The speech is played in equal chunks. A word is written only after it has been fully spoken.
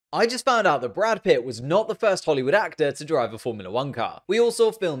I just found out that Brad Pitt was not the first Hollywood actor to drive a Formula 1 car. We all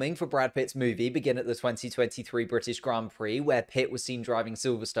saw filming for Brad Pitt's movie begin at the 2023 British Grand Prix, where Pitt was seen driving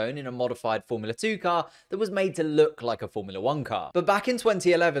Silverstone in a modified Formula 2 car that was made to look like a Formula 1 car. But back in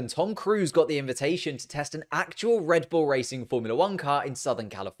 2011, Tom Cruise got the invitation to test an actual Red Bull Racing Formula 1 car in Southern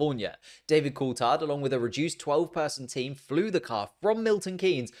California. David Coulthard, along with a reduced 12-person team, flew the car from Milton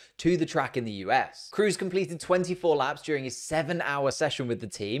Keynes to the track in the US. Cruise completed 24 laps during his 7-hour session with the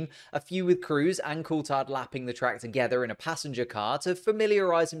team, a few with Cruise and Coulthard lapping the track together in a passenger car to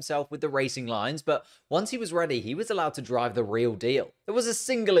familiarise himself with the racing lines, but once he was ready, he was allowed to drive the real deal. There was a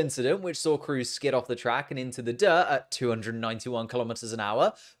single incident which saw Cruise skid off the track and into the dirt at 291 kilometers an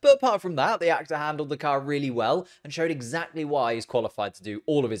hour, but apart from that, the actor handled the car really well and showed exactly why he's qualified to do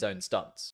all of his own stunts.